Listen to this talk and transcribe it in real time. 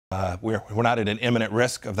We're not at an imminent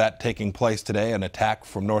risk of that taking place today. An attack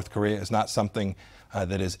from North Korea is not something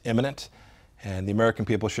that is imminent. And the American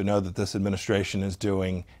people should know that this administration is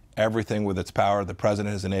doing everything with its power. The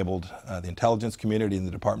president has enabled the intelligence community and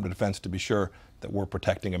the Department of Defense to be sure that we're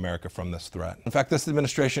protecting America from this threat. In fact, this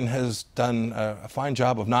administration has done a fine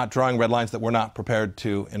job of not drawing red lines that we're not prepared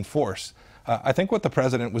to enforce. I think what the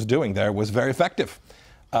president was doing there was very effective.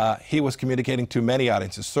 He was communicating to many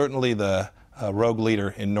audiences, certainly the rogue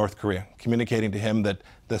leader in North Korea, communicating to him that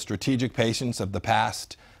the strategic patience of the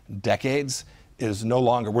past decades is no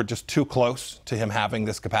longer, we're just too close to him having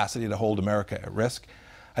this capacity to hold America at risk.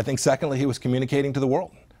 I think secondly, he was communicating to the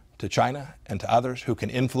world, to China and to others who can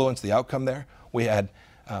influence the outcome there. We had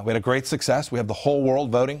a great success. We have the whole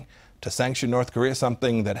world voting to sanction North Korea,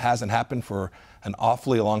 something that hasn't happened for an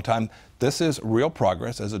awfully long time. This is real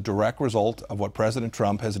progress as a direct result of what President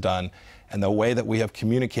Trump has done and the way that we have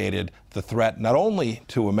communicated the threat not only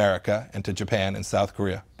to America and to Japan and South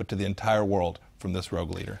Korea, but to the entire world from this rogue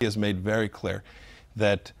leader. He has made very clear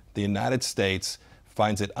that the United States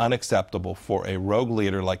finds it unacceptable for a rogue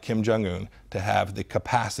leader like Kim Jong-un to have the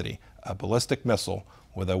capacity, a ballistic missile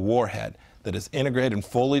with a warhead that is integrated and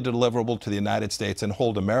fully deliverable to the United States and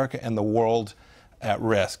hold America and the world at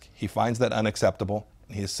risk. He finds that unacceptable,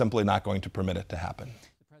 and he is simply not going to permit it to happen.